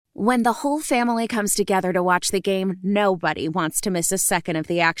When the whole family comes together to watch the game, nobody wants to miss a second of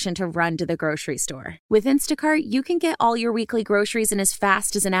the action to run to the grocery store. With Instacart, you can get all your weekly groceries in as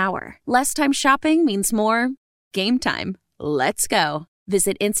fast as an hour. Less time shopping means more game time. Let's go.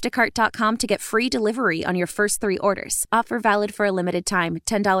 Visit instacart.com to get free delivery on your first 3 orders. Offer valid for a limited time.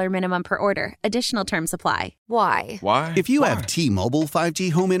 $10 minimum per order. Additional terms apply. Why? If you have T-Mobile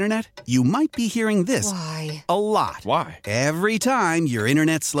 5G home internet, you might be hearing this Why? a lot. Why? Every time your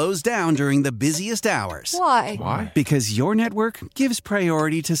internet slows down during the busiest hours. Why? Because your network gives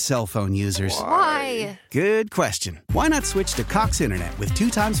priority to cell phone users. Why? Good question. Why not switch to Cox Internet with 2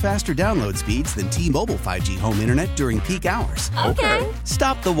 times faster download speeds than T-Mobile 5G home internet during peak hours? Okay.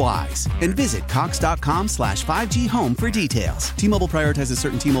 Stop the whys and visit cox.com/5G home for details. T-Mobile prioritizes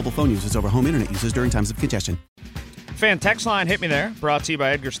certain T-Mobile phone users over home internet users during times of congestion. Fan text line hit me there. Brought to you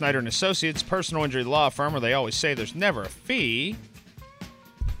by Edgar Snyder and Associates, personal injury law firm, where they always say there's never a fee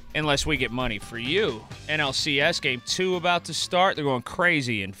unless we get money for you. NLCS Game 2 about to start. They're going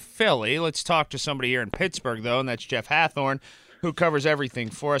crazy in Philly. Let's talk to somebody here in Pittsburgh, though, and that's Jeff Hathhorn, who covers everything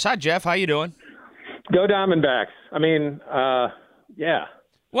for us. Hi, Jeff. How you doing? Go Diamondbacks. Yeah.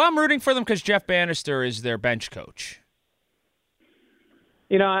 Well, I'm rooting for them because Jeff Bannister is their bench coach.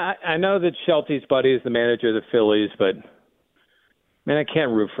 You know, I know that Shelty's buddy is the manager of the Phillies, but, man, I can't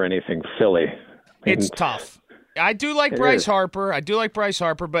root for anything Philly. It's tough. I do like Bryce Harper.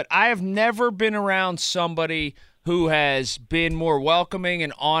 But I have never been around somebody who has been more welcoming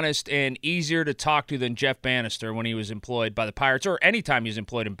and honest and easier to talk to than Jeff Bannister when he was employed by the Pirates or anytime he was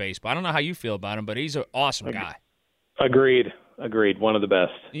employed in baseball. I don't know how you feel about him, but he's an awesome guy. Agreed. One of the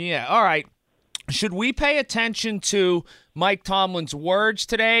best. Yeah, all right. Should we pay attention to Mike Tomlin's words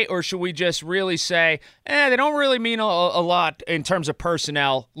today, or should we just really say, they don't really mean a lot in terms of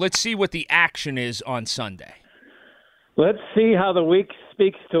personnel? Let's see what the action is on Sunday. Let's see how the week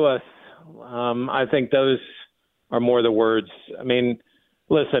speaks to us. I think those are more the words. I mean,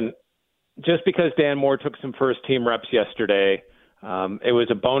 listen, just because Dan Moore took some first-team reps yesterday, it was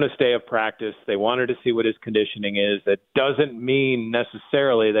a bonus day of practice. They wanted to see what his conditioning is. That doesn't mean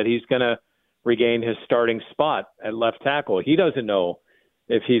necessarily that he's going to regain his starting spot at left tackle. He doesn't know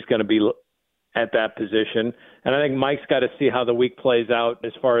if he's going to be at that position. And I think Mike's got to see how the week plays out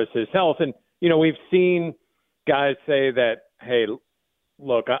as far as his health. And, you know, we've seen guys say that, hey,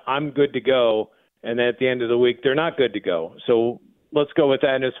 look, I'm good to go. And then at the end of the week, they're not good to go. So let's go with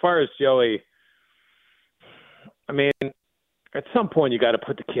that. And as far as Joey, I mean, at some point you got to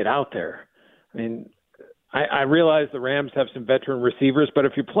put the kid out there. I mean, I realize the Rams have some veteran receivers, but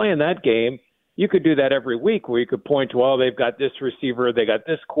if you're playing that game, you could do that every week where you could point to, oh, they've got this receiver, they got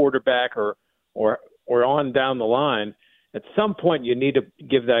this quarterback, or on down the line. At some point, you need to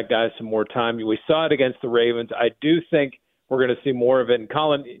give that guy some more time. We saw it against the Ravens. I do think we're going to see more of it. And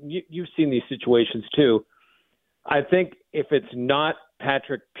Colin, you've seen these situations too. I think if it's not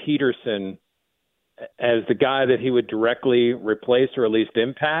Patrick Peterson as the guy that he would directly replace or at least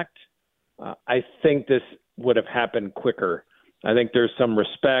impact, I think this would have happened quicker. I think there's some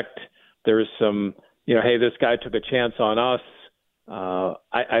respect. There's some, hey, this guy took a chance on us.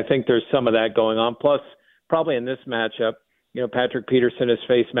 I think there's some of that going on. Plus, probably in this matchup, Patrick Peterson has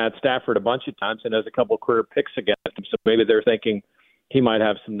faced Matt Stafford a bunch of times and has a couple of career picks against him. So maybe they're thinking he might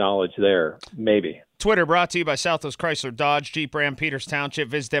have some knowledge there. Maybe. Twitter brought to you by South Hills Chrysler Dodge, Jeep Ram Peters Township.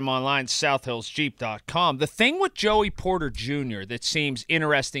 Visit them online, southhillsjeep.com. The thing with Joey Porter Jr. that seems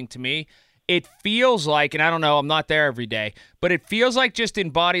interesting to me, it feels like, and I don't know, I'm not there every day, but it feels like just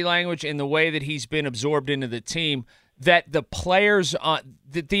in body language and the way that he's been absorbed into the team, that the players,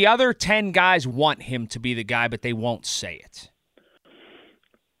 the other 10 guys want him to be the guy, but they won't say it.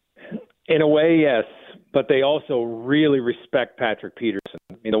 In a way, yes, but they also really respect Patrick Peterson.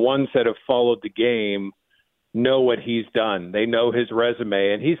 I mean, the ones that have followed the game know what he's done. They know his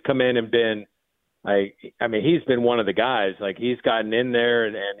resume, and he's come in and been, he's been one of the guys. Like, he's gotten in there,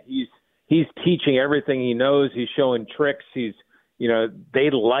 and he's teaching everything he knows. He's showing tricks. They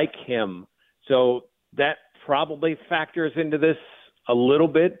like him. So that probably factors into this a little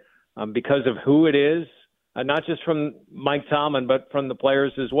bit because of who it is, not just from Mike Tomlin, but from the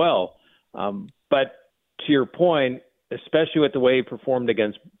players as well. But to your point, especially with the way he performed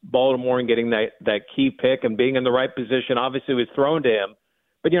against Baltimore and getting that key pick and being in the right position, obviously it was thrown to him.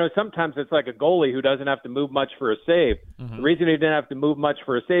 But, sometimes it's like a goalie who doesn't have to move much for a save. Mm-hmm. The reason he didn't have to move much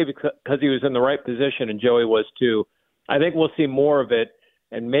for a save is because he was in the right position, and Joey was too. I think we'll see more of it,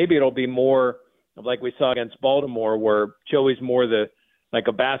 and maybe it'll be more like we saw against Baltimore, where Joey's more like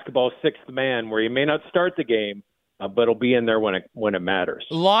a basketball sixth man, where he may not start the game, but he'll be in there when it matters.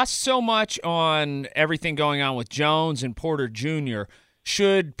 Lost so much on everything going on with Jones and Porter Jr.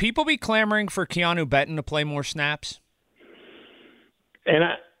 Should people be clamoring for Keanu Benton to play more snaps? And,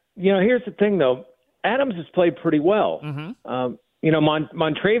 here's the thing, though. Adams has played pretty well. Mm-hmm.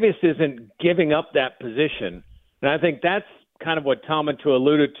 Montravius isn't giving up that position. And I think that's kind of what Talmadge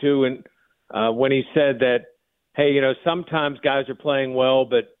alluded to when he said that, hey, sometimes guys are playing well,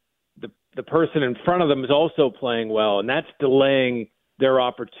 but the person in front of them is also playing well, and that's delaying their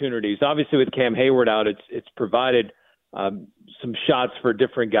opportunities. Obviously, with Cam Hayward out, it's provided some shots for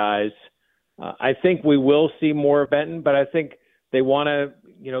different guys. I think we will see more of Benton, but I think they want to,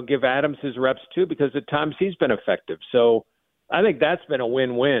 give Adams his reps too, because at times he's been effective. So I think that's been a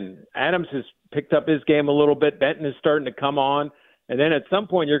win-win. Adams has picked up his game a little bit. Benton is starting to come on. And then at some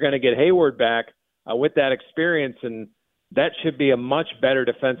point you're going to get Hayward back with that experience, and that should be a much better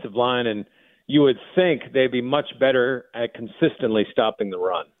defensive line. And you would think they'd be much better at consistently stopping the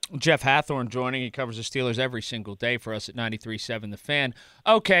run. Jeff Hathhorn joining. He covers the Steelers every single day for us at 93.7 The Fan.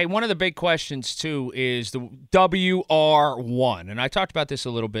 Okay, one of the big questions, too, is the WR1. And I talked about this a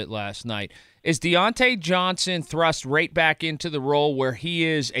little bit last night. Is Diontae Johnson thrust right back into the role where he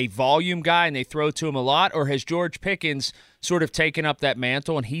is a volume guy and they throw to him a lot? Or has George Pickens sort of taken up that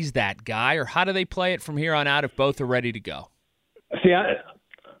mantle and he's that guy? Or how do they play it from here on out if both are ready to go? See,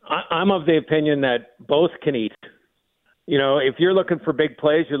 I'm of the opinion that both can eat. If you're looking for big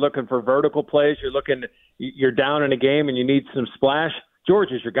plays, you're looking for vertical plays, you're down in a game and you need some splash,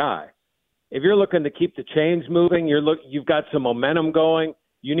 George is your guy. If you're looking to keep the chains moving, you've got some momentum going,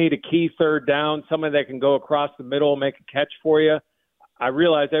 you need a key third down, someone that can go across the middle and make a catch for you. I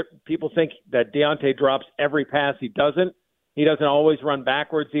realize that people think that Diontae drops every pass. He doesn't. He doesn't always run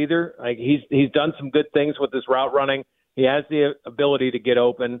backwards either. Like he's done some good things with his route running. He has the ability to get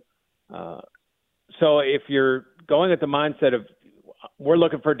open. So if you're going at the mindset of we're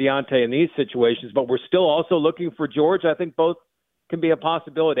looking for Diontae in these situations, but we're still also looking for George, I think both can be a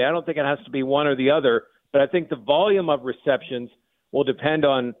possibility. I don't think it has to be one or the other, but I think the volume of receptions will depend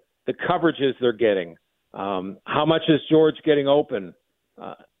on the coverages they're getting. How much is George getting open?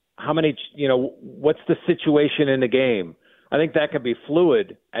 How many, what's the situation in the game? I think that can be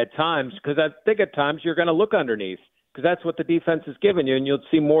fluid at times because I think at times you're going to look underneath because that's what the defense is giving you, and you'll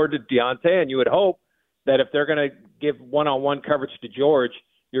see more to Diontae, and you would hope that if they're going to give one-on-one coverage to George,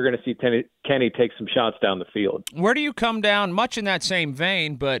 you're going to see Kenny take some shots down the field. Where do you come down, much in that same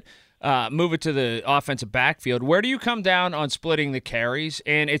vein, but move it to the offensive backfield, where do you come down on splitting the carries?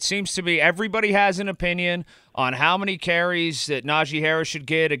 And it seems to be everybody has an opinion on how many carries that Najee Harris should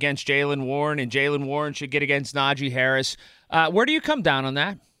get against Jaylen Warren and Jaylen Warren should get against Najee Harris. Where do you come down on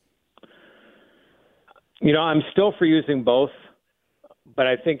that? I'm still for using both, but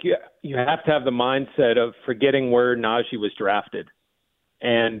I think you have to have the mindset of forgetting where Najee was drafted.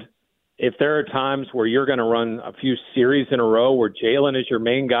 And if there are times where you're going to run a few series in a row where Jaylen is your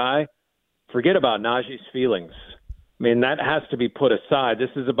main guy, forget about Najee's feelings. I mean, that has to be put aside. This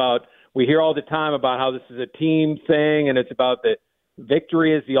is about, we hear all the time about how this is a team thing, and it's about the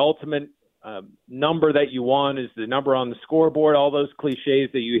victory is the ultimate number that you want, is the number on the scoreboard, all those cliches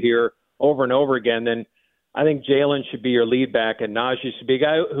that you hear over and over again. Then I think Jaylen should be your lead back, and Najee should be a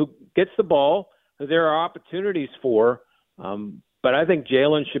guy who gets the ball, who there are opportunities for. But I think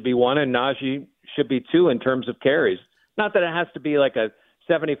Jaylen should be one and Najee should be two in terms of carries. Not that it has to be like a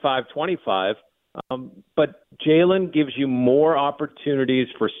 75-25, but Jaylen gives you more opportunities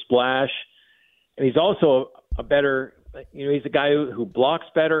for splash. And he's also a better, he's a guy who blocks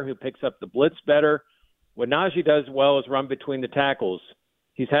better, who picks up the blitz better. What Najee does well is run between the tackles.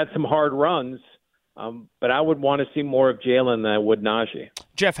 He's had some hard runs, but I would want to see more of Jaylen than I would Najee.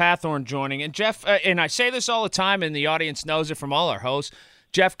 Jeff Hathhorn joining. And Jeff, and I say this all the time, and the audience knows it from all our hosts,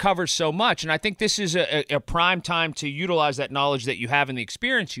 Jeff covers so much, and I think this is a prime time to utilize that knowledge that you have and the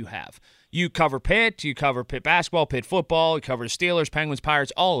experience you have. You cover Pitt basketball, Pitt football, you cover the Steelers, Penguins,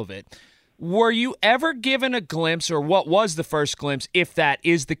 Pirates, all of it. Were you ever given a glimpse, or what was the first glimpse, if that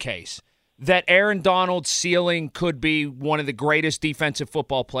is the case, that Aaron Donald's ceiling could be one of the greatest defensive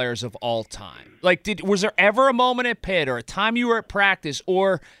football players of all time? Like, was there ever a moment at Pitt or a time you were at practice,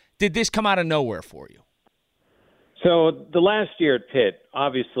 or did this come out of nowhere for you? So the last year at Pitt,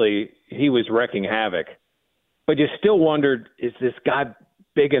 obviously he was wrecking havoc, but you still wondered, is this guy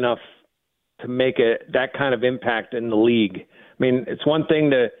big enough to make that kind of impact in the league? I mean, it's one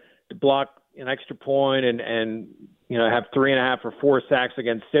thing to block an extra point and have 3.5 or 4 sacks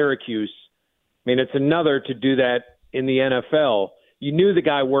against Syracuse. I mean, it's another to do that in the NFL. You knew the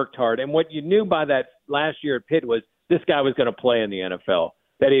guy worked hard. And what you knew by that last year at Pitt was this guy was going to play in the NFL,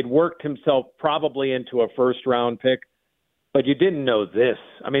 that he'd worked himself probably into a first-round pick. But you didn't know this.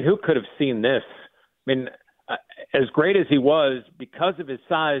 I mean, who could have seen this? I mean, as great as he was, because of his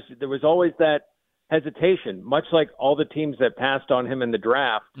size, there was always that hesitation, much like all the teams that passed on him in the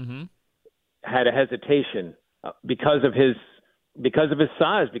draft had a hesitation because of his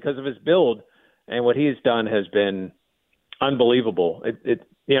size, because of his build, and what he's done has been unbelievable. I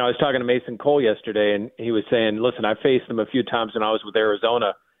was talking to Mason Cole yesterday, and he was saying, listen, I faced him a few times when I was with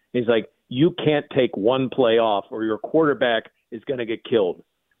Arizona. He's like, you can't take one play off or your quarterback is going to get killed.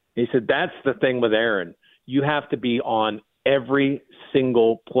 He said, that's the thing with Aaron. You have to be on every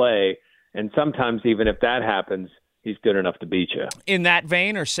single play, and sometimes even if that happens, he's good enough to beat you. In that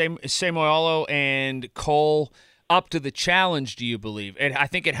vein, are Samuelo and Cole up to the challenge, do you believe? And I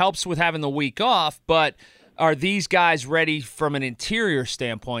think it helps with having the week off, but are these guys ready from an interior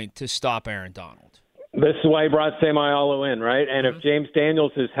standpoint to stop Aaron Donald? This is why he brought Samuelo in, right? And if James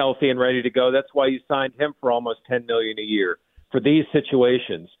Daniels is healthy and ready to go, that's why you signed him for almost $10 million a year for these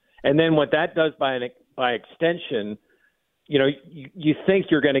situations. And then what that does by extension, you think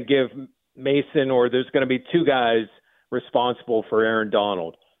you're going to give Mason, or there's going to be two guys responsible for Aaron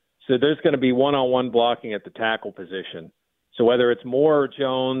Donald. So there's going to be one-on-one blocking at the tackle position. So whether it's Moore or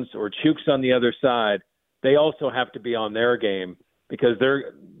Jones or Chooks on the other side, they also have to be on their game because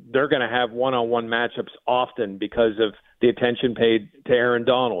they're going to have one-on-one matchups often because of the attention paid to Aaron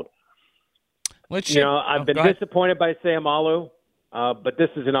Donald. I've been disappointed by Samuelo, but this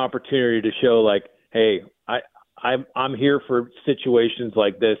is an opportunity to show, like, hey, I'm here for situations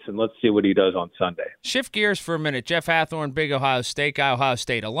like this, and let's see what he does on Sunday. Shift gears for a minute. Jeff Hathhorn, big Ohio State guy, Ohio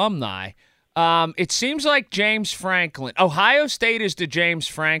State alumni. It seems like James Franklin. Ohio State is to James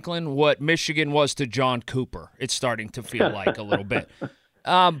Franklin what Michigan was to John Cooper. It's starting to feel like a little bit.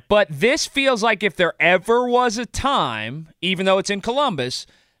 But this feels like if there ever was a time, even though it's in Columbus,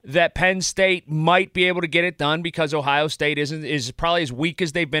 that Penn State might be able to get it done because Ohio State is probably as weak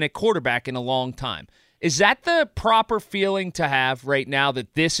as they've been at quarterback in a long time. Is that the proper feeling to have right now,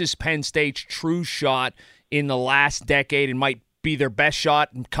 that this is Penn State's true shot in the last decade and might be their best shot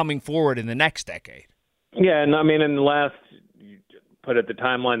coming forward in the next decade? Yeah, and I mean, in the last, you put it the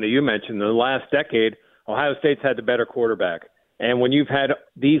timeline that you mentioned, the last decade, Ohio State's had the better quarterback. And when you've had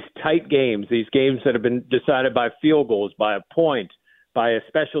these tight games, these games that have been decided by field goals, by a point, by a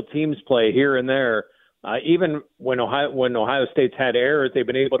special teams play here and there, even when Ohio State's had errors, they've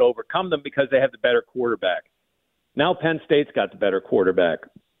been able to overcome them because they have the better quarterback. Now Penn State's got the better quarterback.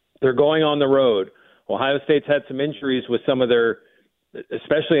 They're going on the road. Ohio State's had some injuries with some of their,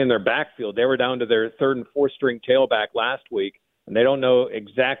 especially in their backfield. They were down to their third and fourth string tailback last week, and they don't know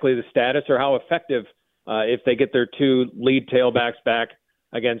exactly the status or how effective if they get their two lead tailbacks back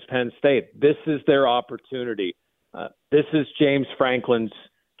against Penn State. This is their opportunity. This is James Franklin's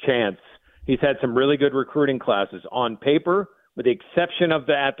chance. He's had some really good recruiting classes. On paper, with the exception of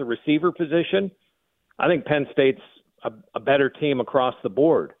at the receiver position, I think Penn State's a better team across the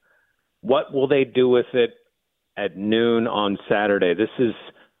board. What will they do with it at noon on Saturday? This is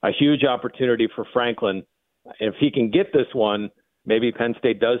a huge opportunity for Franklin. If he can get this one, maybe Penn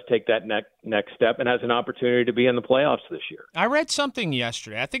State does take that next step and has an opportunity to be in the playoffs this year. I read something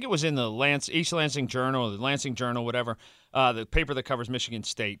yesterday. I think it was in the East Lansing Journal, or the Lansing Journal, whatever, the paper that covers Michigan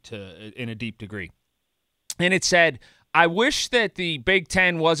State in a deep degree. And it said, I wish that the Big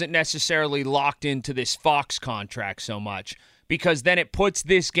Ten wasn't necessarily locked into this Fox contract so much, because then it puts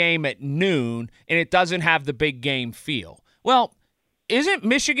this game at noon and it doesn't have the big game feel. Well, isn't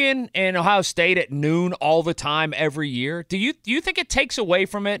Michigan and Ohio State at noon all the time every year? Do you think it takes away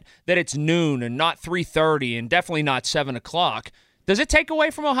from it that it's noon and not 3:30 and definitely not 7 o'clock? Does it take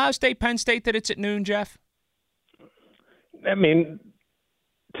away from Ohio State, Penn State that it's at noon, Jeff? I mean,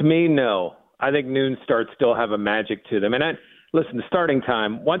 to me, no. I think noon starts still have a magic to them. And listen, the starting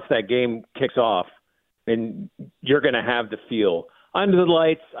time, once that game kicks off, and you're going to have the feel. Under the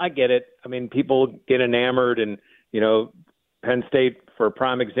lights, I get it. I mean, people get enamored, and, Penn State, for a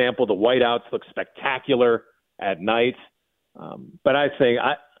prime example, the whiteouts look spectacular at night. But I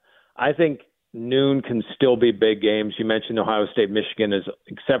think noon can still be big games. You mentioned Ohio State, Michigan,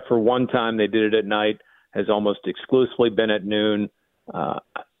 except for one time they did it at night, has almost exclusively been at noon.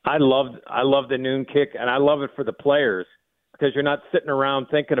 I love the noon kick, and I love it for the players because you're not sitting around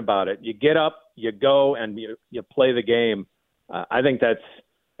thinking about it. You get up, you go, and you play the game. I think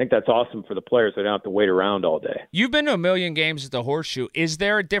that's awesome for the players. They don't have to wait around all day. You've been to a million games at the Horseshoe. Is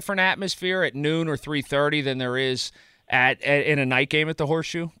there a different atmosphere at noon or 3:30 than there is in a night game at the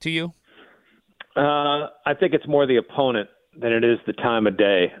Horseshoe to you? I think it's more the opponent than it is the time of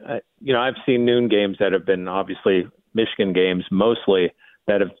day. I've seen noon games that have been obviously Michigan games mostly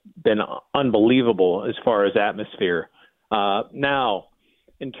that have been unbelievable as far as atmosphere. Now,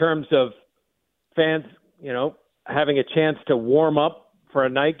 in terms of fans, having a chance to warm up for a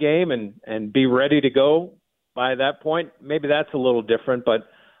night game and be ready to go by that point, maybe that's a little different. But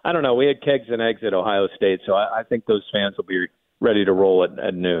I don't know. We had kegs and eggs at Ohio State, so I think those fans will be ready to roll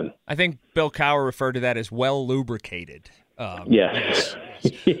at noon. I think Bill Cowher referred to that as well lubricated. Yes.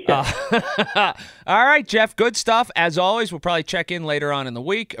 All right, Jeff, good stuff. As always, we'll probably check in later on in the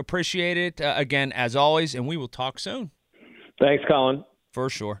week. Appreciate it, again, as always, and we will talk soon. Thanks, Colin. For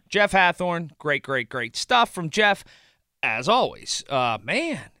sure. Jeff Hathhorn, great stuff from Jeff, as always.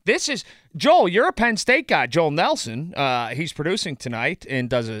 Man, this is – Joel, you're a Penn State guy. Joel Nelson, he's producing tonight and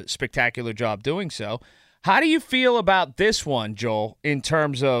does a spectacular job doing so. How do you feel about this one, Joel, in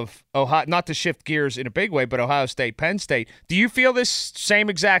terms of Ohio, not to shift gears in a big way, but Ohio State, Penn State? Do you feel this same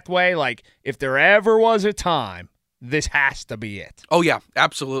exact way? Like, if there ever was a time, this has to be it. Oh, yeah,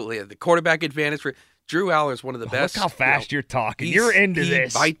 absolutely. The quarterback advantage for Drew Aller is one of the best. Look how fast you're talking. You're into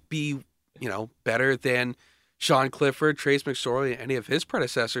this. He might be, better than Sean Clifford, Trace McSorley, any of his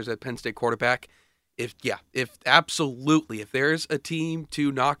predecessors at Penn State quarterback. If there's a team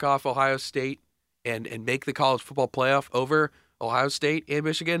to knock off Ohio State and make the college football playoff over Ohio State and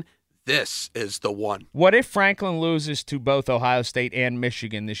Michigan, this is the one. What if Franklin loses to both Ohio State and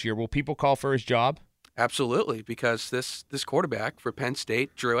Michigan this year? Will people call for his job? Absolutely, because this quarterback for Penn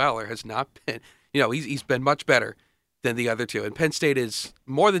State, Drew Aller, has not been, he's been much better than the other two. And Penn State is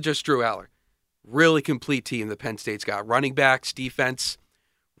more than just Drew Aller. Really complete team that Penn State's got. Running backs, defense,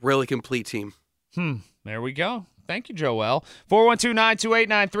 really complete team. There we go. Thank you, Joel.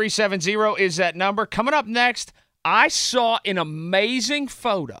 412-928-9370 is that number. Coming up next, I saw an amazing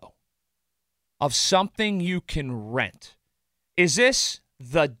photo of something you can rent. Is this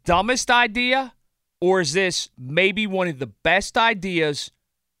the dumbest idea, or is this maybe one of the best ideas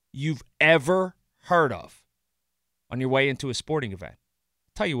you've ever heard of on your way into a sporting event?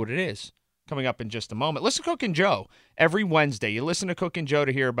 I'll tell you what it is coming up in just a moment. Listen to Cook and Joe every Wednesday. You listen to Cook and Joe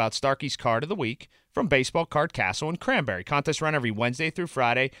to hear about Starkey's Card of the Week from Baseball Card Castle and Cranberry. Contests run every Wednesday through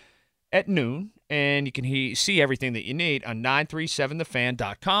Friday at noon, and you can see everything that you need on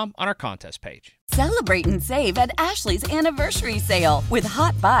 937thefan.com on our contest page. Celebrate and save at Ashley's Anniversary Sale. With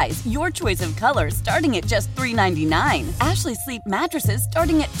Hot Buys, your choice of colors starting at just $3.99. Ashley Sleep mattresses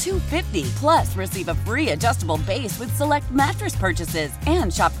starting at $2.50. Plus, receive a free adjustable base with select mattress purchases.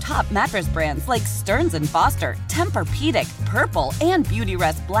 And shop top mattress brands like Stearns & Foster, Tempur-Pedic, Purple, and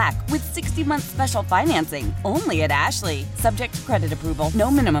Beautyrest Black with 60-month special financing. Only at Ashley. Subject to credit approval. No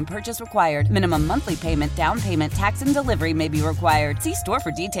minimum purchase required. Minimum monthly payment, down payment, tax, and delivery may be required. See store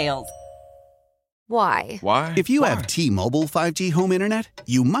for details. Why? If you have T-Mobile 5G home internet,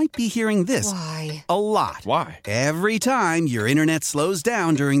 you might be hearing this Why? a lot. Why? Every time your internet slows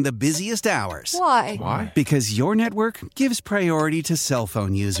down during the busiest hours. Why? Because your network gives priority to cell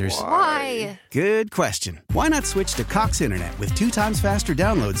phone users. Why? Good question. Why not switch to Cox Internet with 2 times faster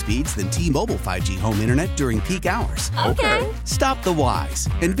download speeds than T-Mobile 5G home internet during peak hours? Okay. Stop the whys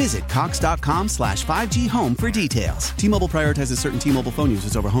and visit cox.com/5G home for details. T-Mobile prioritizes certain T-Mobile phone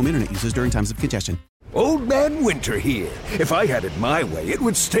users over home internet users during times of congestion. Old Man Winter here. If I had it my way, it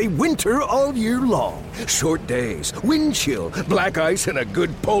would stay winter all year long. Short days, wind chill, black ice, and a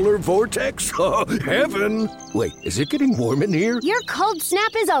good polar vortex. Oh, heaven. Wait, is it getting warm in here? Your cold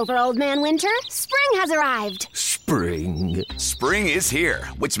snap is over, Old Man Winter. Spring has arrived. Spring. Spring is here,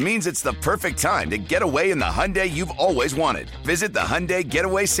 which means it's the perfect time to get away in the Hyundai you've always wanted. Visit the Hyundai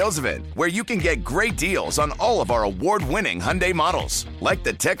Getaway Sales Event, where you can get great deals on all of our award-winning Hyundai models, like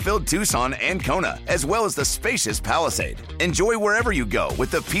the tech-filled Tucson and Kona, as well as the spacious Palisade. Enjoy wherever you go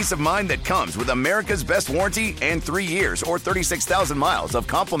with the peace of mind that comes with America's best warranty and 3 years or 36,000 miles of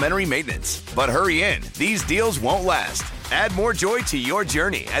complimentary maintenance. But hurry in, these deals won't last. Add more joy to your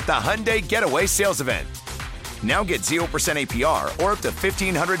journey at the Hyundai Getaway Sales Event. Now get 0% APR or up to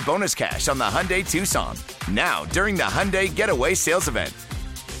 $1,500 bonus cash on the Hyundai Tucson. Now, during the Hyundai Getaway Sales Event.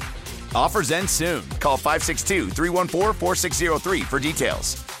 Offers end soon. Call 562-314-4603 for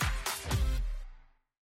details.